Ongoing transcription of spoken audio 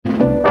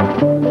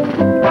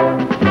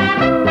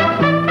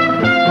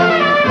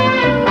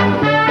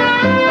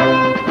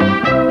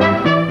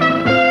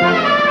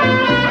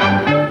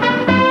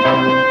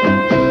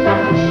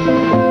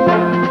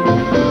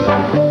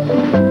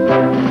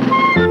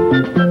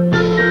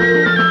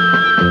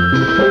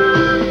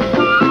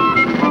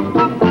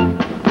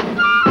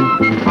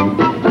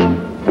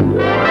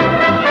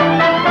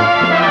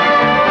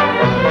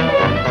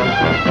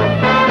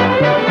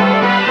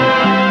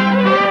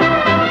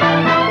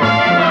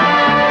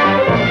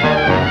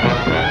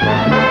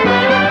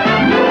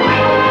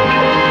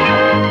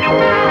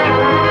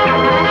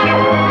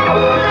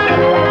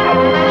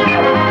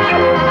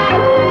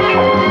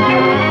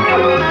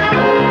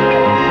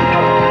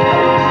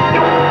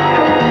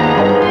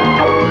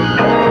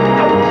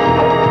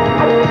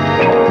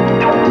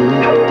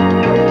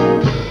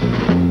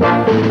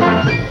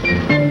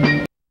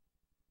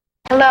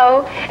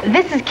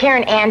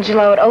Karen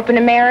Angelo at Open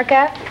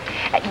America.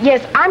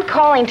 Yes, I'm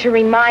calling to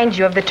remind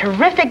you of the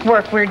terrific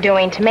work we're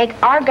doing to make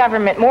our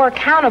government more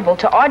accountable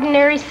to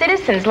ordinary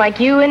citizens like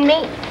you and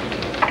me.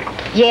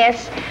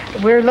 Yes,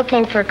 we're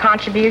looking for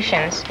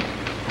contributions.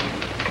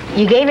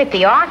 You gave it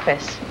the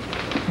office,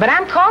 but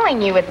I'm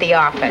calling you at the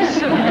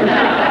office.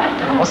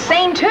 Well,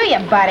 same to you,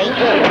 buddy.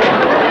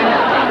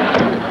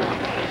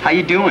 How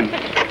you doing?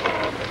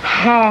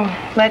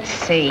 Oh, let's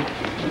see.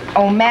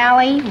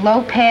 O'Malley,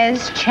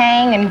 Lopez,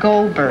 Chang, and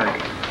Goldberg.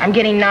 I'm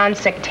getting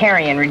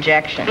non-sectarian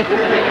rejection.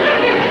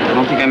 I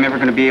don't think I'm ever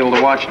going to be able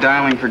to watch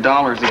Dialing for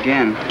Dollars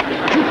again.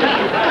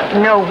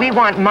 No, we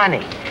want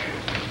money.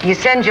 You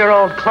send your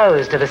old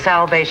clothes to the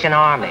Salvation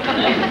Army.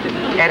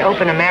 At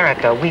Open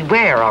America, we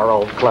wear our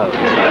old clothes.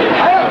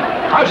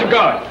 How's it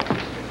going?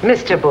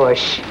 Mr.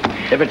 Bush.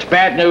 If it's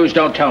bad news,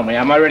 don't tell me.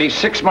 I'm already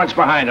 6 months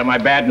behind on my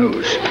bad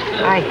news.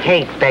 I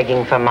hate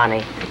begging for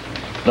money.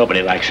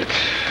 Nobody likes it.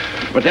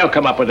 But they'll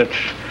come up with it.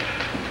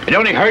 It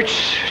only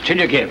hurts till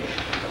you give.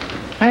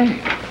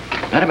 Hey,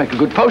 that'll make a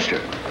good poster.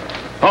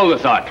 Hold the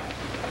thought.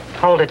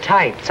 Hold it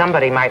tight.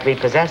 Somebody might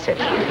repossess it.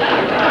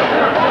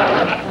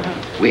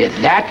 We're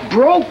that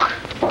broke?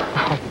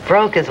 Oh,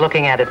 broke is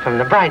looking at it from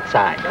the bright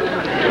side.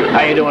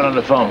 How you doing on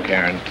the phone,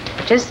 Karen?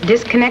 Just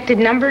disconnected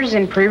numbers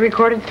and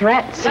pre-recorded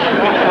threats.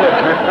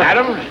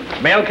 Adam,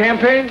 mail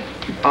campaign?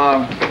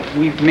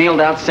 We've mailed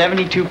out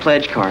 72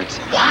 pledge cards.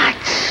 What?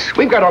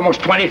 We've got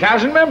almost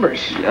 20,000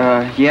 members.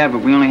 Yeah,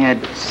 but we only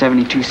had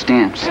 72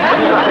 stamps.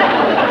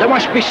 There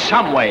must be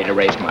some way to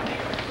raise money.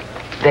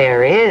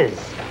 There is.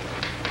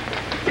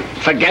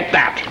 Forget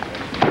that.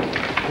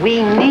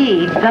 We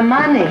need the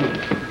money.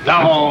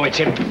 No, it's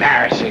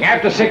embarrassing.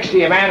 After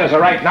 60, a man has a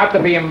right not to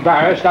be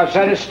embarrassed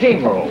outside a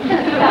steamroll.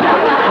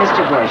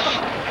 Mr.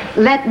 Bush,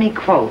 let me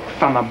quote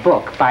from a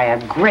book by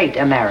a great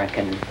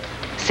American.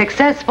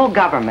 Successful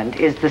government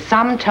is the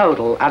sum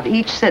total of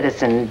each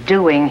citizen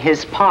doing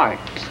his part.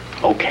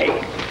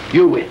 Okay,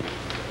 you win.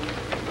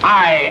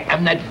 I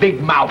am that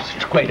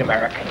big-mouthed great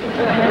American.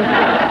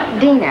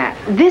 Dena,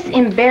 this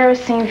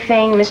embarrassing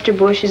thing Mr.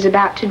 Bush is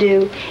about to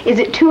do, is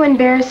it too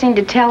embarrassing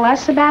to tell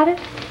us about it?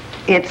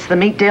 It's the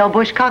Meet Dale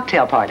Bush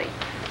cocktail party.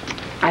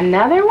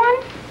 Another one?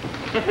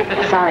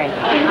 Sorry.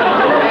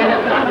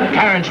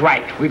 Karen's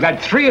right. We've had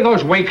 3 of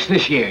those wakes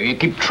this year. You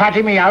keep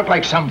trotting me out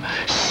like some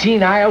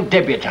senile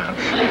debutante.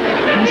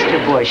 Mr.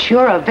 Bush,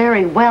 you're a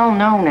very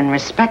well-known and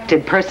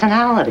respected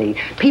personality.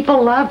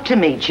 People love to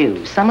meet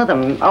you, some of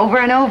them over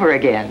and over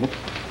again.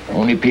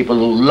 Only people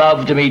who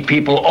love to meet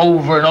people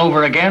over and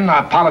over again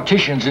are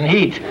politicians in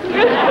heat.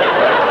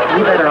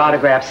 You better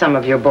autograph some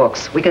of your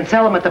books. We can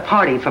sell them at the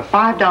party for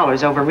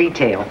 $5 over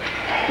retail.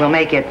 We'll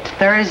make it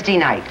Thursday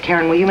night.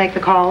 Karen, will you make the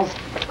calls?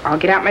 I'll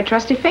get out my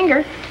trusty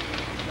finger.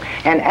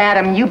 And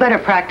Adam, you better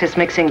practice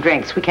mixing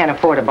drinks. We can't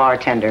afford a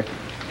bartender.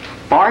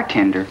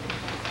 Bartender?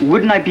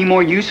 Wouldn't I be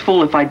more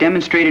useful if I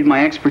demonstrated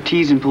my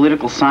expertise in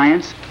political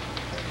science?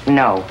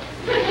 No.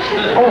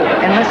 Oh,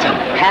 and listen,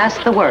 pass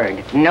the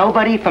word.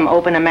 Nobody from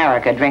Open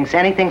America drinks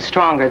anything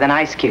stronger than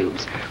ice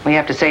cubes. We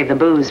have to save the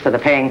booze for the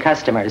paying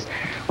customers.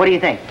 What do you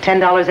think,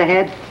 $10 a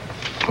head?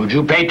 Would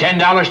you pay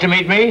 $10 to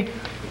meet me?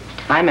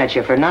 I met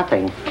you for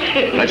nothing.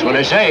 That's what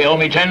I say, owe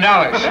me $10.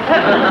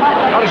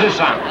 How does this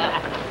sound?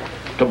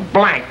 To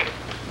blank.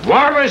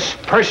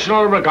 Warmest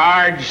personal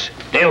regards,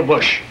 Dale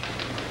Bush.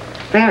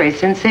 Very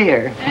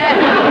sincere.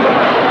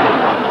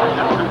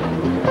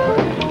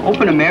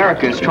 Open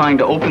America is trying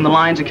to open the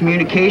lines of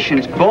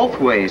communications both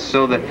ways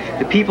so that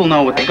the people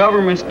know what the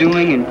government's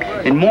doing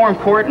and more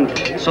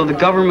important, so the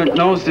government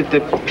knows that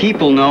the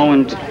people know,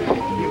 and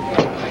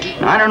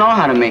I don't know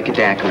how to make it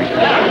daiquiri.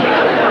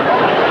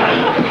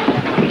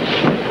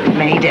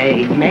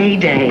 Mayday,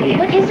 Mayday.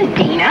 What is it,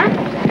 Dena?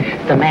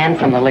 The man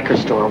from the liquor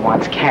store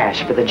wants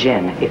cash for the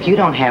gin. If you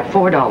don't have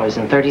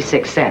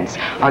 $4.36,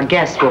 our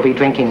guests will be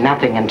drinking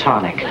nothing and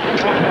tonic.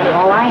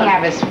 All I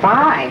have is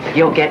 $5.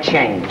 You'll get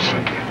change.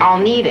 I'll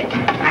need it.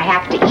 I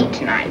have to eat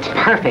tonight.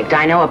 Perfect.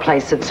 I know a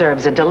place that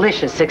serves a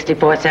delicious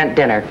 64-cent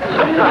dinner.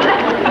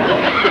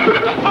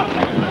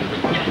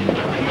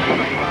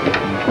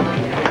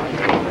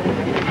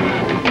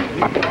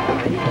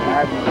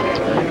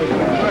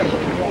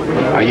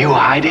 Are you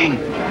hiding?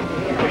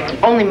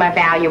 Only my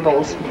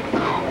valuables.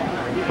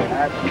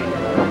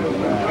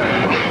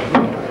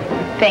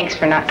 Thanks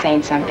for not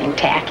saying something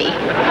tacky.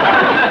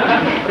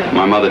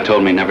 My mother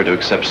told me never to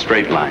accept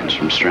straight lines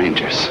from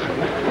strangers.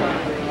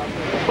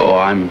 Oh,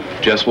 I'm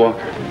Jess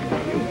Walker.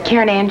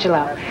 Karen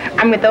Angelo.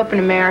 I'm with Open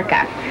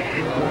America.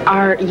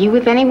 Are you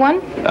with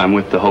anyone? I'm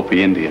with the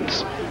Hopi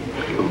Indians,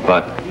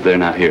 but they're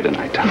not here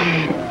tonight.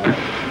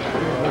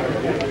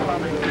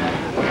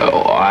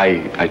 Oh,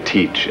 I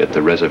teach at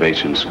the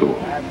reservation school.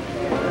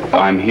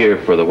 I'm here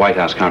for the White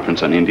House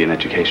Conference on Indian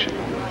Education.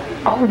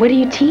 Oh, what do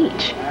you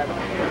teach?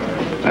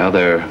 Well,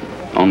 there are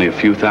only a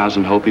few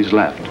thousand Hopis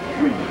left.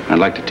 I'd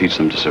like to teach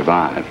them to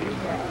survive.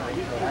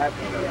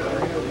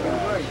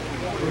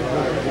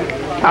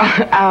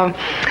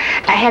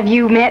 Have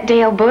you met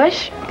Dale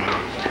Bush?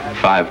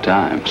 5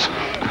 times.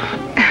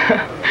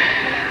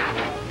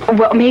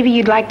 Well, maybe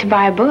you'd like to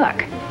buy a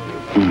book.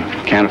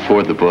 Can't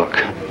afford the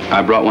book.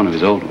 I brought one of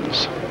his old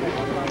ones.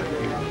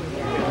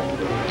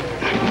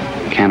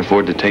 Can't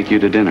afford to take you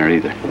to dinner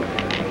either.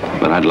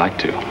 But I'd like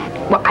to.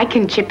 Well, I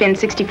can chip in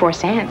 64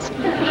 cents.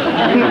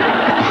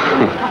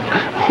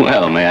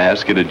 Well, may I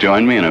ask you to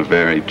join me in a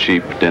very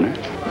cheap dinner?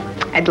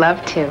 I'd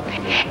love to.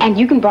 And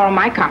you can borrow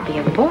my copy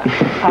of the book.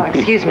 Oh,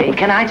 excuse me.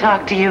 Can I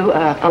talk to you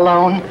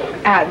alone?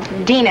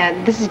 Dena,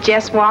 this is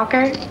Jess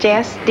Walker.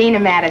 Jess, Dena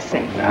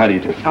Madison. How do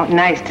you do? Oh,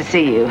 nice to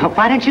see you.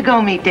 Why don't you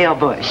go meet Dale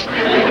Bush?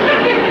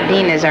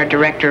 Dena's our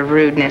director of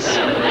rudeness.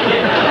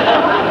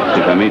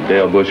 If I meet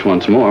Dale Bush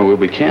once more, we'll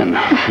be kin.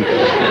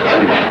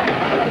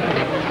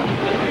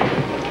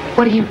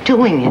 What are you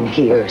doing in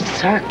here?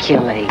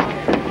 Circulate.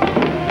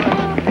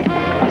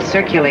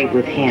 Circulate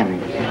with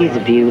him. He's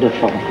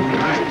beautiful.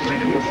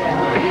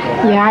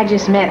 Yeah, I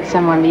just met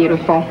someone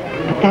beautiful.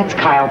 But that's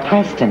Kyle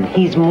Preston.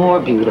 He's more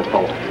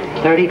beautiful.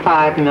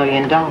 $35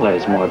 million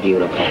more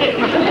beautiful.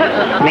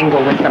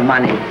 Mingle with the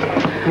money.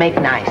 Make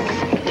nice.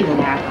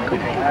 Dena.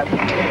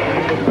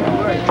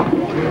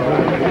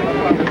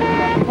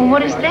 Well,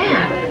 what is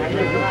that?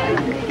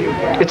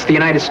 It's the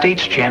United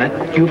States, Janet.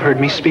 You've heard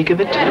me speak of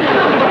it.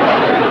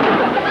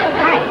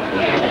 Hi.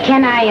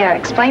 Can I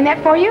explain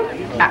that for you?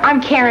 I'm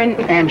Karen.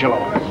 Angelo.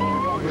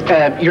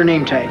 Your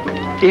name tag.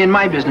 In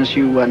my business,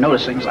 you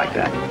notice things like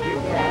that.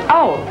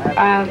 Oh,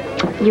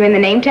 you in the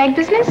name tag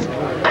business?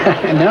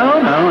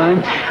 No,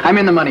 I'm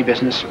in the money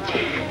business.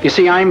 You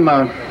see, I'm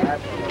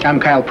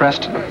Kyle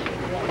Preston.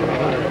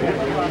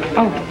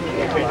 Oh.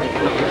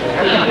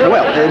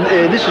 Well,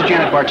 this is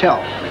Janet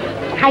Bartell.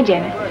 Hi,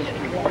 Janet.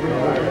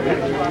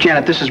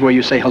 Janet, this is where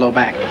you say hello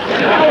back.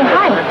 Oh,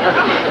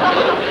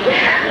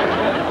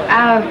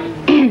 hi.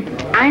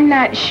 I'm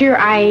not sure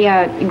I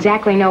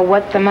exactly know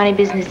what the money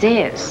business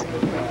is.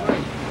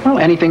 Well,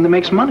 anything that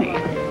makes money.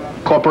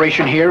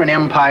 Corporation here, an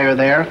empire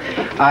there.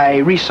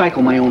 I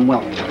recycle my own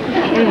wealth.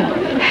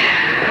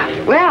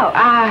 Well,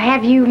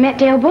 have you met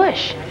Dale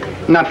Bush?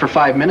 Not for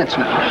 5 minutes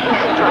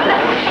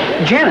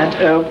now. Janet,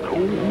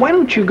 why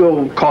don't you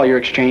go call your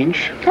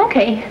exchange?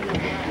 Okay.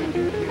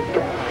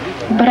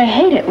 But I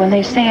hate it when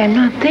they say I'm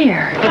not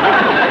there.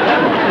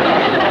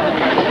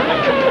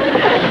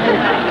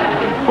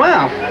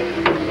 Well,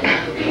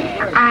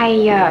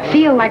 I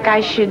feel like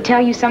I should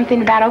tell you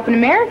something about Open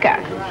America.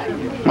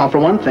 well, for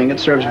one thing, it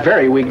serves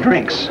very weak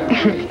drinks.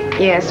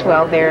 Yes,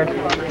 well, they're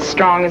as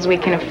strong as we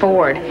can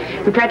afford.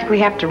 We practically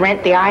have to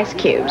rent the ice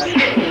cubes.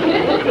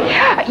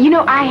 You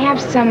know, I have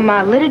some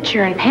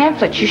literature and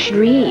pamphlets you should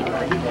read.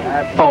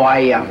 Oh,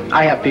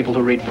 I have people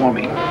who read for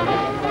me.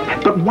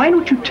 But why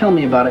don't you tell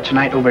me about it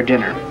tonight over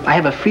dinner? I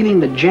have a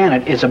feeling that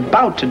Janet is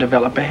about to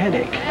develop a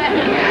headache.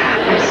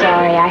 I'm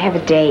sorry, I have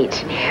a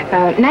date.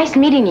 Nice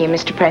meeting you,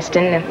 Mr.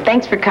 Preston.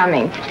 Thanks for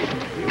coming.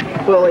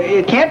 Well,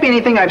 it can't be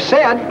anything I've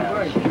said.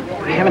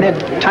 I haven't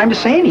had time to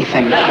say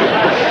anything.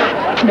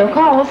 No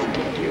calls.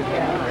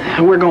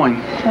 We're going.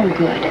 Oh,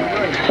 good.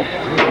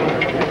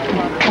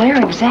 Where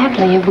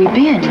exactly have we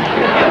been?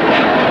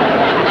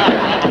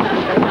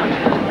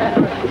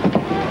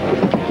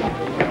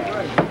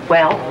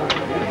 Well?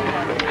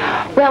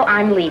 Well,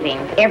 I'm leaving.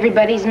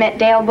 Everybody's met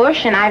Dale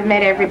Bush, and I've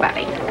met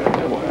everybody.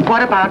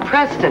 What about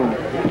Preston?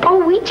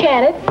 Oh, we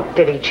chatted.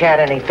 Did he chat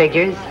any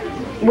figures?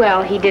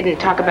 Well, he didn't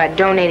talk about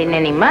donating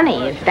any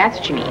money, if that's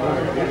what you mean.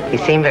 He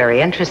seemed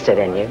very interested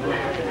in you.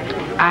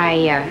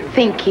 I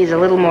think he's a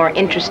little more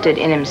interested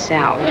in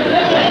himself.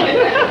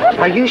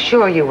 Are you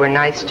sure you were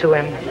nice to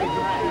him?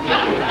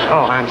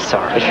 Oh, I'm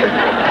sorry.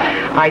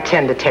 I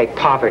tend to take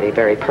poverty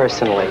very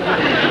personally.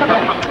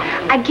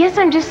 I guess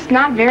I'm just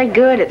not very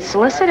good at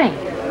soliciting.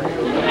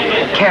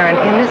 Karen,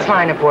 in this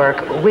line of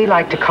work, we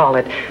like to call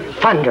it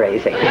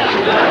fundraising.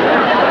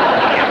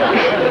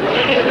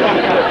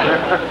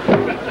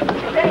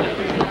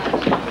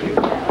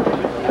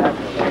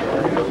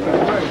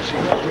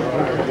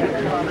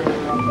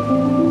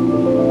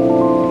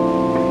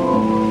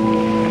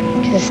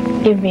 Just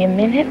give me a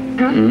minute,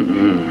 huh?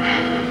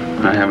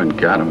 I haven't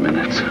got a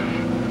minute.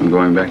 I'm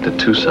going back to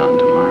Tucson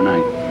tomorrow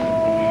night.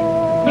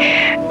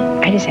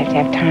 I just have to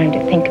have time to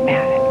think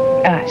about it.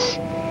 Us.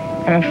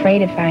 I'm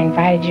afraid if I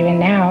invited you in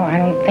now, I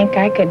don't think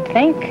I could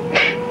think.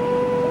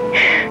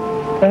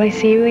 Will I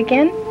see you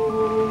again?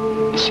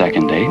 The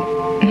second date?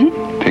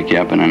 Mm-hmm. Pick you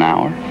up in an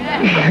hour.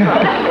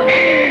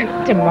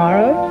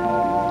 Tomorrow?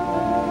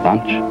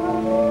 Lunch.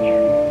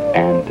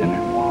 And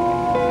dinner.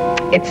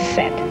 It's a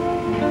set.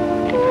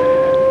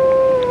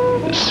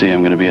 See,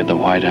 I'm going to be at the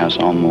White House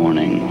all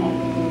morning.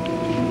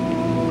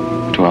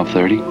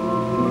 12:30?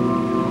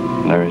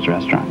 Larry's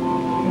restaurant.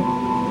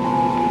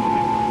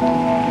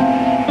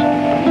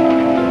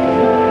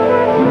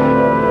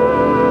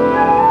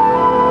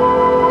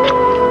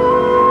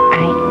 I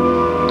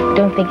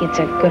don't think it's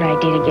a good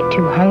idea to get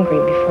too hungry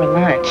before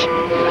lunch.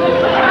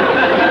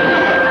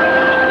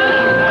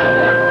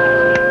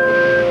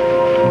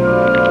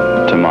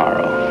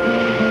 Tomorrow.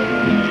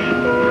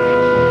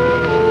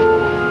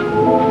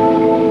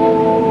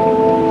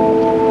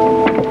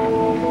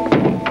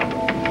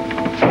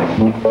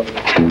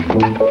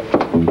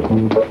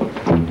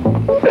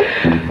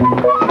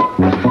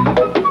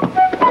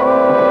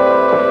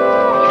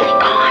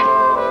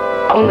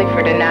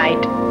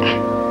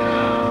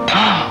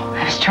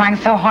 trying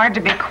so hard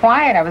to be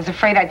quiet, I was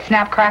afraid I'd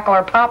snap, crackle,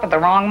 or pop at the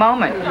wrong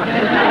moment.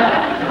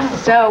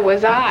 So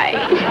was I.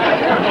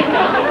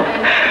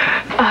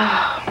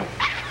 Oh.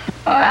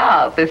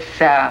 Well, this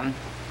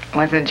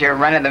wasn't your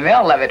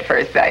run-of-the-mill love at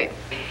first sight.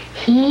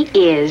 He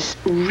is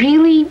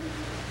really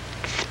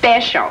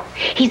special.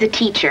 He's a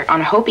teacher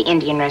on a Hopi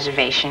Indian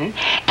reservation,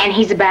 and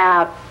he's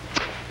about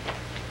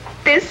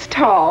this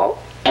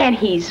tall, and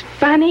he's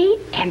funny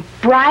and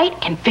bright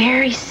and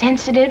very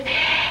sensitive,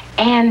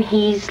 and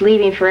he's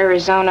leaving for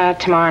Arizona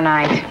tomorrow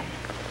night.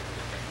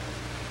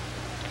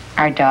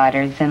 Our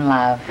daughter's in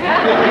love.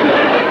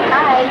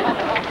 Hi.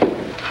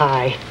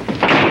 Hi.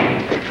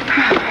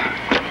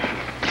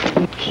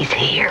 He's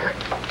here.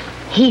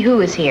 He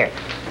who is here?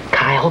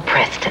 Kyle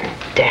Preston,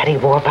 Daddy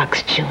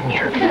Warbucks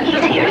Jr.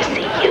 He's here to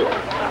see you.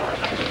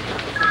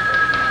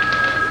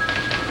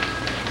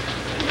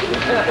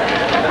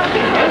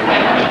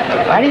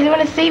 Why does he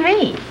want to see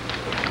me?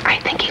 I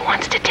think he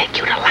wants to take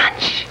you to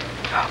lunch.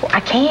 Oh, I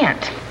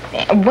can't.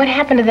 What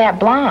happened to that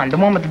blonde, the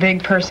one with the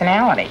big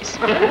personalities?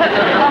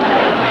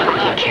 I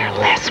couldn't care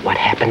less what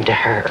happened to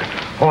her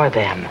or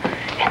them.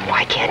 And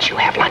why can't you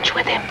have lunch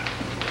with him?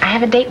 I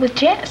have a date with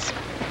Jess.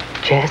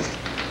 Jess?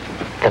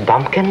 The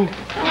bumpkin?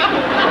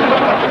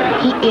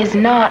 He is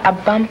not a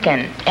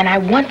bumpkin, and I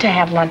want to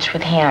have lunch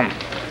with him.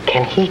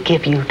 Can he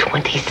give you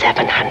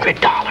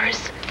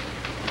 $2,700?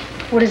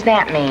 What does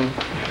that mean?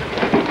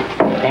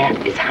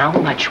 That is how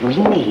much we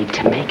need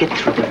to make it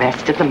through the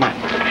rest of the month.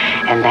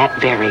 And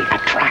that very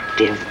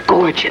attractive,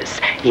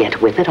 gorgeous,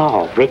 yet with it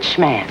all, rich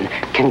man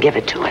can give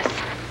it to us.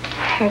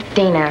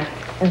 Dena,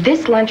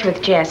 this lunch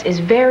with Jess is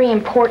very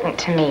important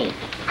to me.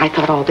 I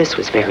thought all this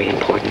was very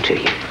important to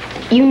you.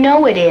 You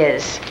know it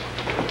is.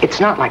 It's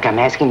not like I'm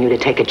asking you to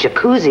take a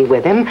jacuzzi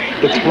with him.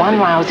 It's one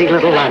lousy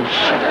little lunch.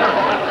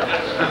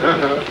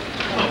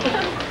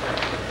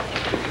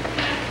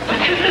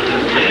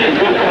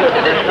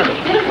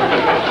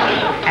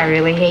 I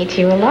really hate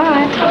you a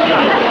lot.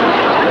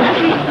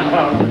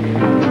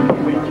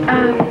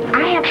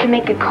 I have to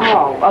make a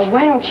call.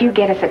 Why don't you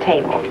get us a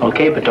table?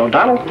 Okay, but don't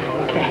dawdle.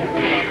 Okay.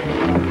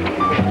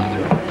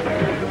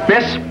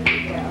 Miss,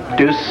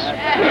 deuce.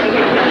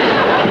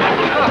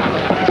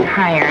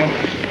 Hi, Aaron.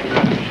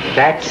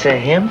 That's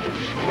him?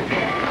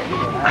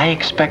 I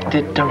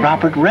expected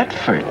Robert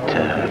Redford,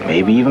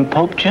 maybe even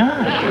Pope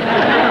John.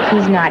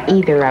 He's not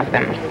either of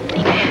them.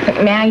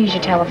 May I use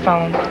your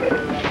telephone?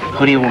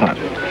 Who do you want?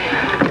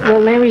 Well,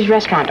 Larry's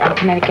Restaurant on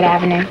Connecticut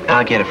Avenue.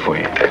 I'll get it for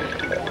you.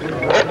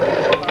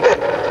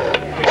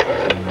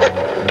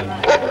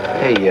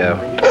 Hey,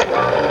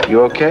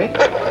 you okay?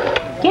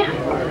 Yeah.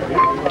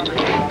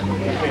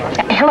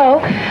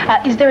 Hello.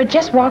 Is there a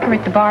Jess Walker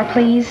at the bar,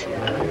 please?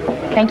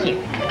 Thank you.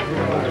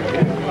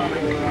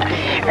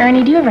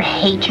 Ernie, do you ever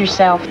hate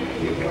yourself?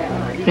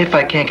 If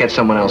I can't get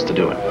someone else to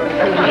do it.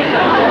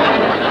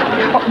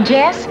 Oh,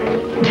 Jess?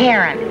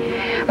 Karen.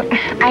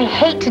 I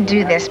hate to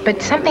do this, but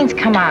something's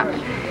come up.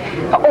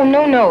 Oh,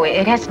 no.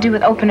 It has to do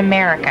with Open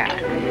America.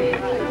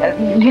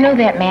 You know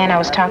that man I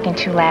was talking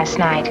to last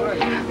night?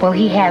 Well,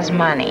 he has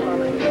money.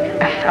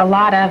 A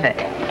lot of it.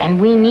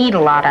 And we need a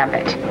lot of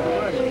it.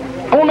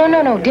 Oh,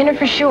 no. Dinner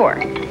for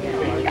sure.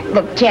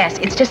 Look, Jess,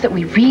 it's just that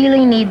we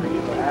really need...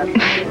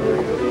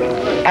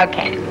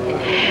 Okay.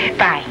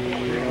 Bye.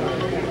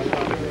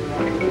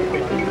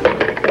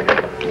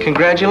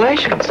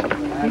 Congratulations.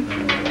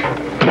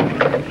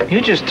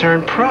 You just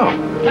turned pro.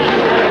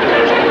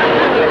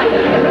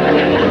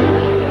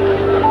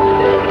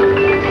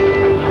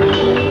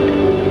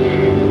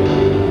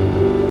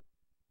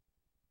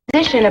 The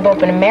position of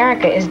Open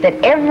America is that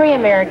every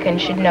American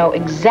should know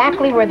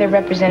exactly where their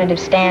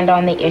representatives stand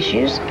on the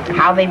issues,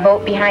 how they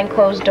vote behind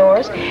closed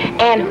doors,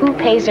 and who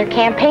pays their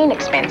campaign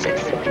expenses.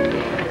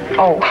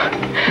 Oh,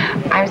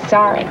 I'm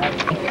sorry.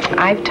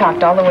 I've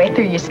talked all the way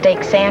through your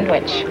steak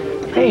sandwich.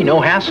 Hey,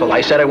 no hassle.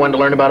 I said I wanted to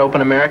learn about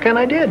Open America, and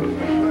I did.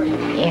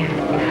 Yeah.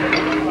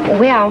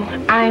 Well,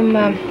 I'm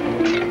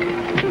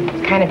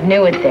kind of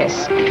new at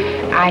this.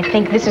 I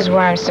think this is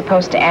where I'm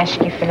supposed to ask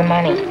you for the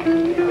money.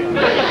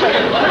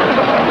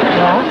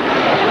 Well,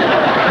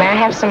 may I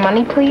have some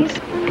money, please?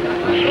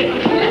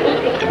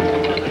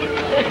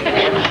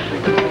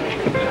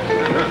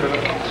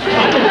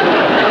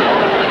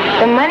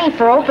 The money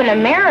for Open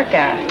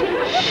America.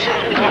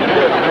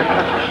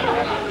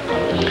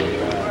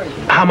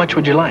 How much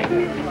would you like?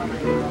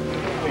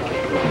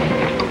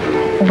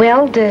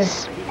 Well,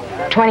 does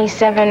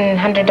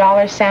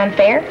 $2,700 sound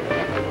fair?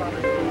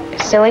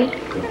 Silly?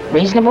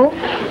 Reasonable?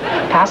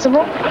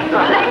 Possible?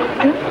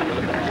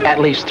 At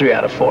least 3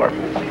 out of 4.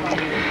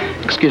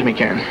 Excuse me,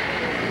 Karen.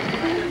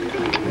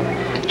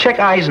 Check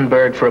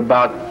Eisenberg for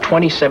about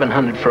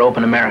 $2,700 for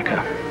Open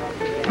America.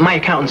 My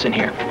accountant's in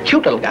here.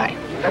 Cute little guy.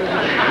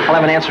 I'll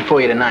have an answer for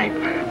you tonight.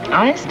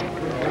 Honest?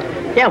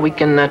 Yeah, we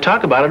can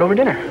talk about it over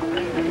dinner.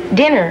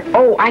 Dinner?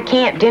 Oh, I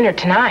can't dinner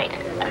tonight.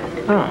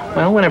 Oh,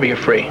 well, whenever you're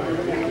free.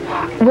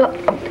 Well,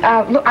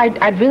 look,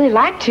 I'd really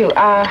like to.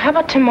 How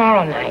about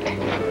tomorrow night?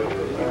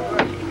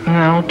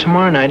 No,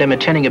 tomorrow night I'm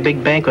attending a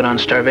big banquet on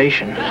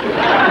starvation.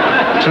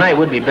 Tonight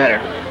would be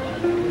better.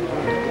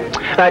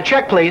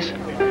 Check, please.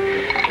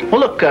 Well,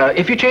 look,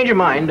 if you change your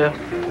mind,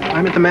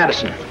 I'm at the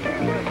Madison.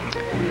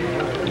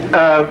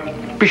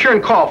 Be sure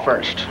and call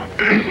first.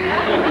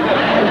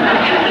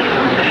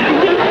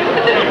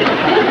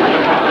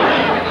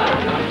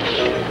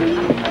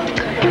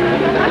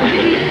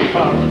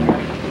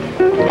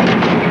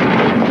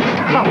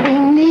 But we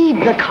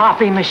need the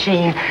coffee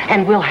machine,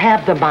 and we'll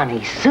have the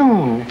money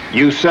soon.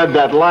 You said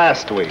that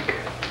last week.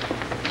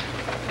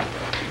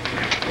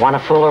 Want to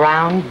fool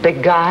around,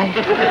 big guy?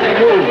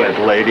 Move it,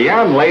 lady.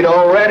 I'm late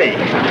already.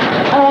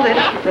 Hold it.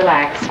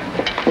 Relax.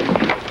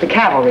 The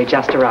cavalry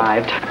just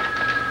arrived.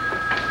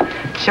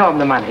 Show them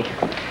the money.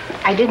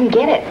 I didn't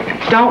get it.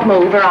 Don't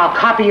move or I'll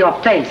copy your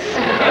face.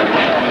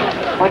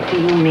 What do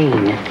you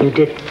mean you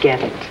didn't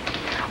get it?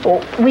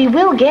 Well, we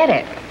will get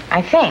it,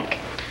 I think,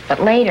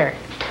 but later.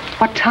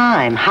 What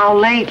time? How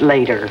late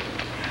later?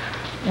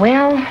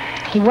 Well,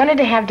 he wanted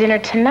to have dinner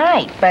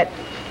tonight, but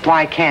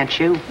Why can't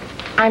you?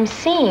 I'm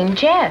seeing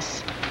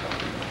Jess.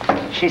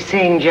 She's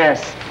seeing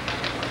Jess.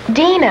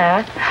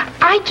 Dena,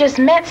 I just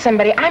met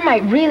somebody I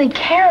might really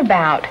care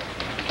about.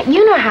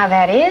 You know how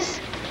that is.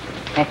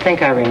 I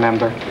think I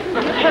remember.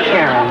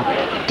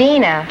 Karen.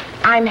 Dena,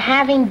 I'm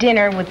having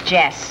dinner with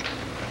Jess.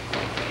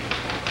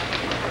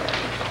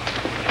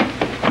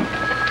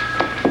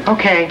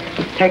 Okay,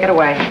 take it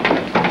away.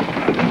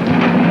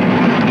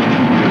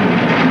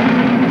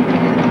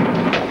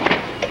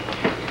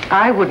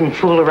 I wouldn't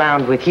fool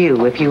around with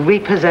you if you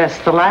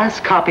repossessed the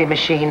last copy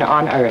machine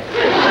on Earth.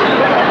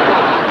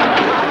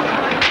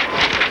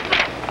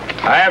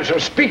 I have some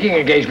speaking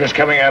engagements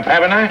coming up,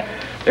 haven't I?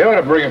 They ought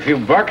to bring a few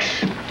bucks.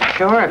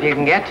 Sure, if you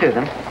can get to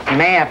them. You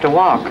may have to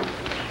walk.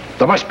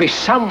 There must be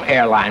some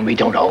airline we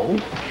don't owe.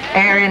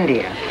 Air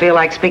India. Feel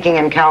like speaking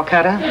in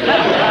Calcutta?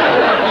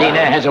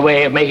 Dena has a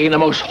way of making the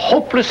most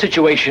hopeless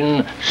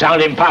situation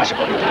sound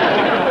impossible.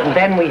 And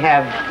then we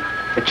have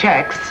the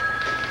checks.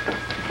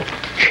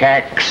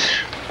 Checks.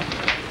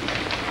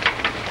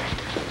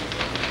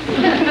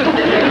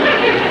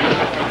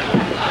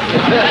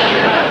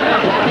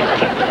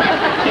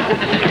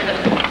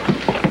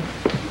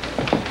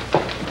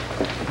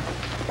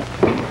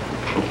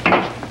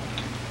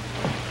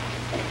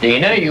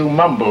 Dena, you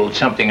mumbled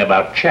something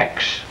about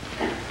checks.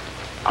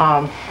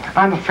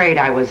 I'm afraid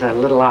I was a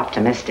little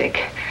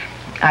optimistic.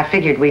 I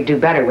figured we'd do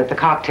better with the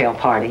cocktail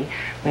party.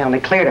 We only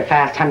cleared a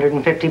fast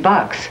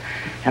 $150.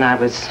 And I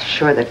was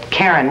sure that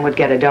Karen would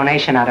get a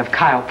donation out of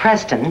Kyle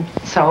Preston,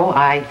 so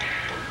I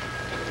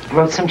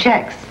wrote some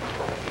checks.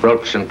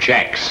 Wrote some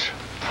checks.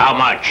 How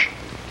much?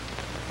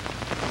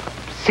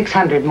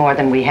 600 more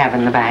than we have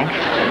in the bank.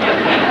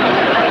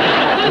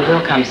 You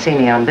will come see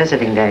me on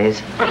visiting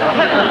days.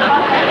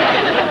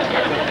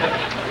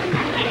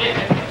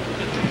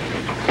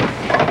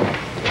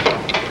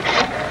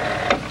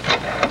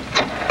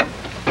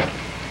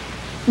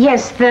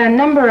 Yes, the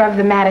number of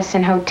the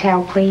Madison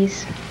Hotel,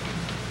 please.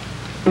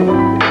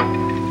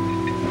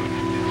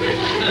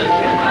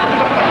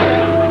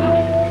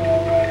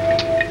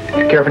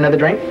 Care for another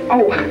drink?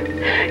 Oh,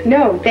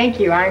 no, thank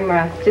you.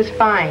 I'm just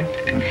fine.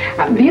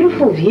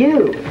 Beautiful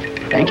view.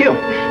 Thank you.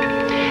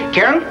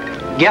 Karen,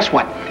 guess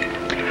what?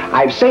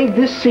 I've saved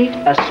this seat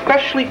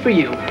especially for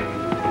you.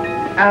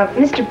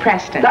 Mr.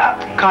 Preston.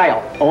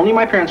 Kyle. Only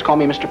my parents call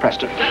me Mr.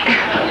 Preston.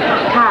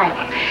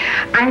 Kyle,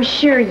 I'm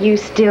sure you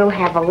still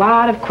have a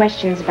lot of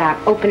questions about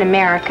Open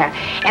America,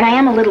 and I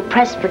am a little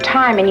pressed for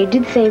time, and you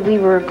did say we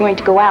were going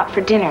to go out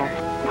for dinner.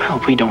 Well,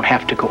 we don't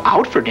have to go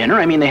out for dinner.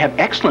 I mean, they have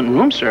excellent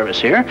room service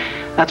here.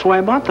 That's why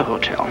I bought the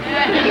hotel.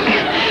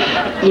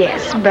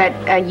 Yes, but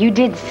you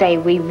did say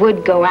we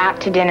would go out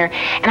to dinner,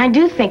 and I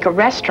do think a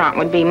restaurant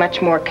would be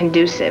much more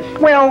conducive.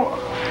 Well,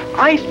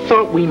 I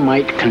thought we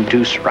might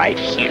conduce right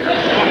here.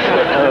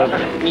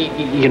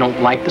 You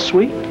don't like the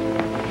suite?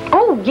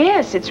 Oh,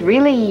 yes, it's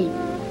really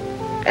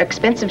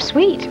expensive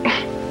suite.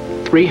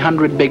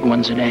 300 big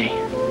ones a day.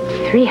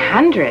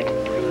 300?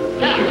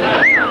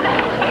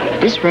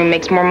 This room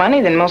makes more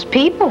money than most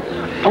people.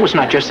 Oh, it's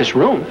not just this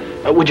room.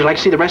 Would you like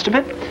to see the rest of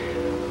it?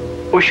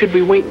 Or should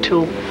we wait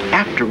till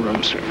after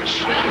room service?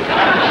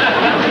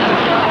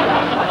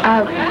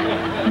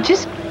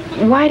 Just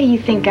why do you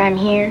think I'm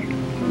here?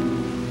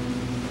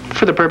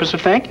 For the purpose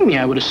of thanking me,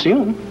 I would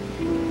assume.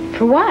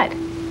 For what?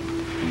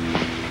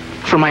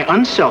 For my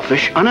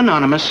unselfish,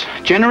 unanonymous,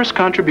 generous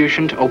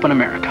contribution to Open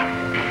America.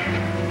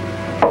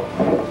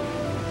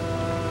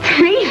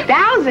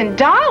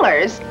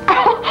 $3,000?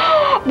 Oh,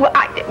 well,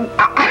 I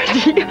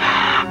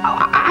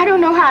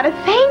don't know how to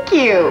thank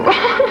you.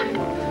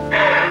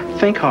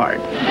 Think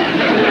hard.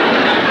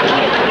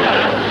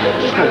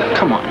 Oh,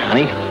 come on,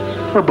 honey.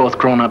 We're both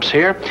grown-ups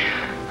here.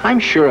 I'm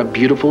sure a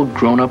beautiful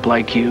grown-up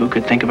like you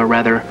could think of a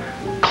rather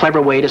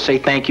clever way to say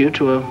thank you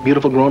to a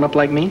beautiful grown-up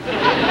like me.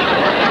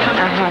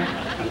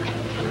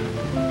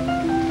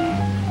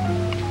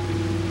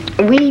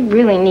 We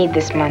really need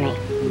this money.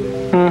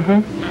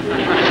 Mm-hmm.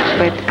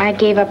 But I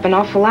gave up an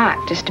awful lot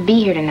just to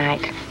be here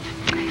tonight.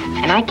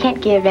 And I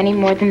can't give any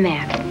more than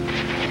that.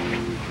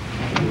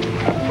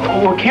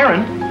 Well,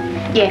 Karen,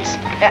 Yes.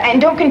 And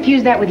don't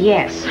confuse that with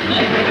yes.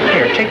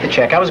 Here, take the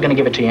check. I was going to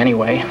give it to you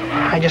anyway.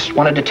 I just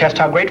wanted to test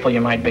how grateful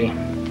you might be.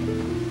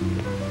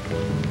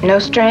 No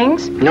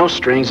strings? No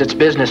strings. It's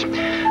business.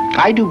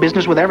 I do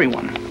business with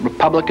everyone.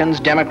 Republicans,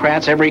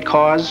 Democrats, every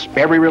cause,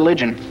 every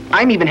religion.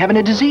 I'm even having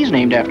a disease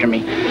named after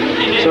me.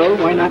 So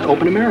why not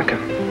open America?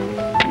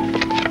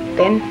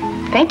 Then,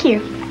 thank you.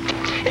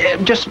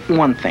 Just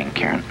one thing,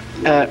 Karen.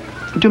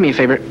 Do me a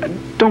favor.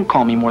 Don't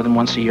call me more than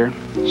once a year.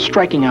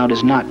 Striking out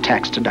is not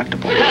tax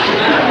deductible.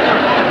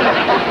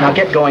 Now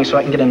get going so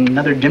I can get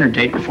another dinner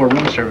date before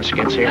room service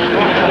gets here.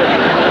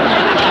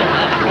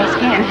 Thanks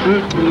again.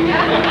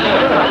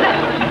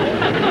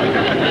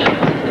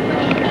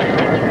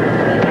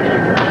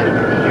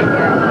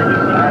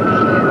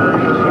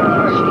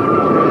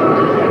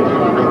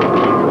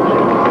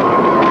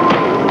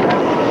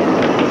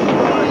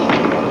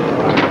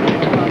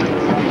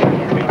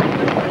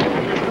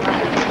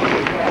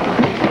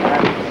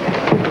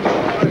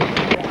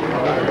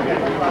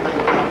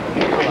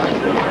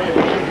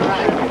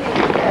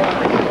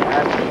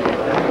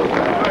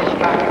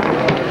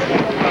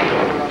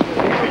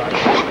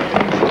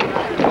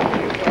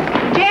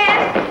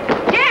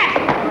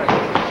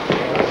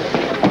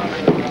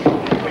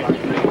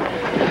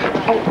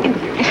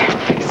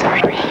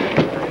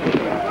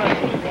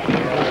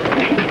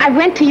 I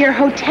went to your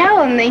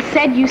hotel and they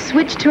said you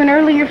switched to an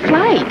earlier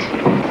flight.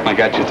 I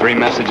got you 3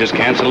 messages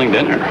canceling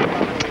dinner.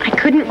 I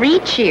couldn't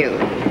reach you.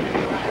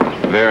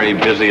 Very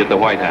busy at the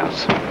White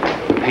House.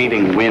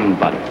 Painting win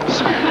buttons.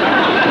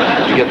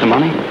 Did you get the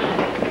money?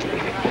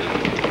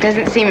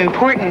 Doesn't seem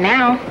important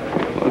now.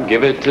 Well,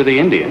 give it to the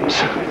Indians.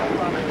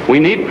 We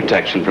need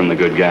protection from the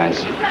good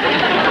guys.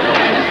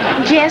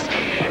 Jess,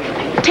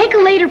 take a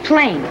later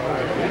plane.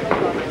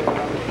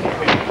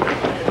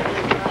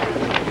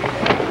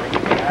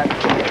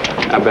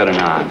 I better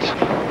not.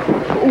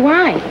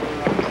 Why?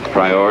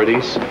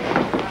 Priorities?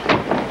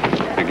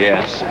 I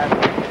guess.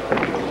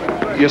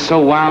 You're so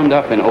wound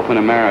up in open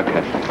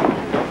America.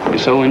 You're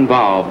so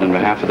involved on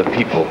behalf of the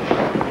people.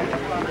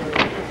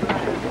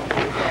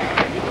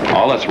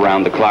 All us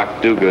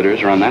round-the-clock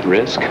do-gooders are on that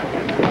risk.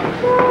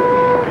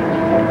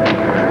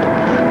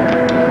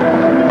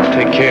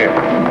 Take care.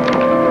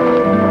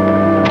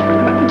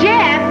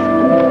 Jess!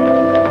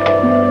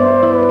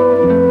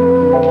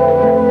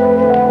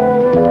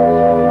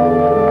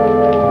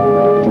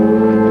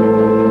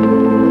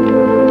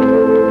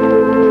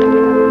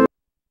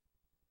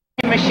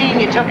 Machine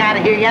you took out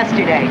of here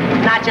yesterday,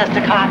 not just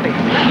a copy.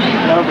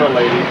 Clever,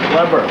 lady,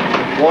 clever.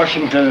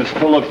 Washington is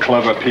full of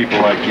clever people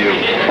like you.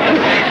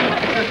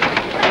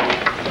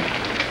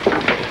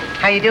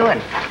 How you doing?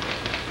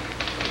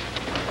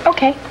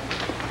 Okay.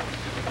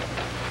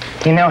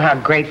 You know how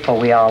grateful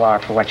we all are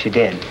for what you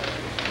did.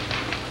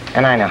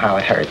 And I know how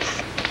it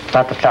hurts.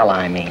 About the fella,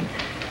 I mean.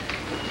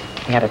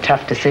 You had a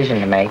tough decision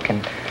to make,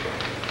 and,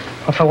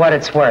 well, for what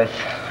it's worth,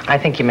 I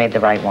think you made the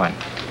right one.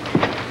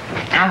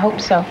 I hope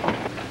so.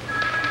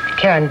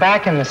 Karen,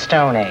 back in the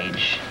Stone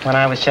Age, when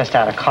I was just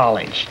out of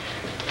college,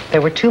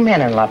 there were 2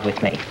 men in love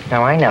with me.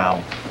 Now, I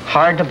know,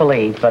 hard to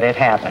believe, but it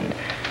happened.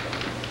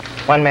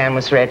 One man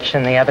was rich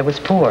and the other was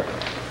poor,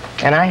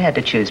 and I had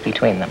to choose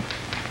between them.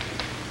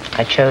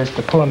 I chose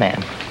the poor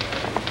man.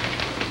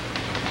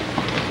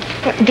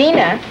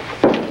 Dena,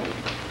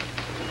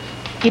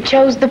 you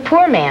chose the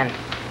poor man.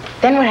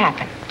 Then what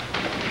happened?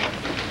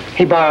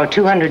 He borrowed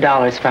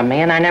 $200 from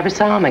me, and I never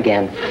saw him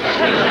again.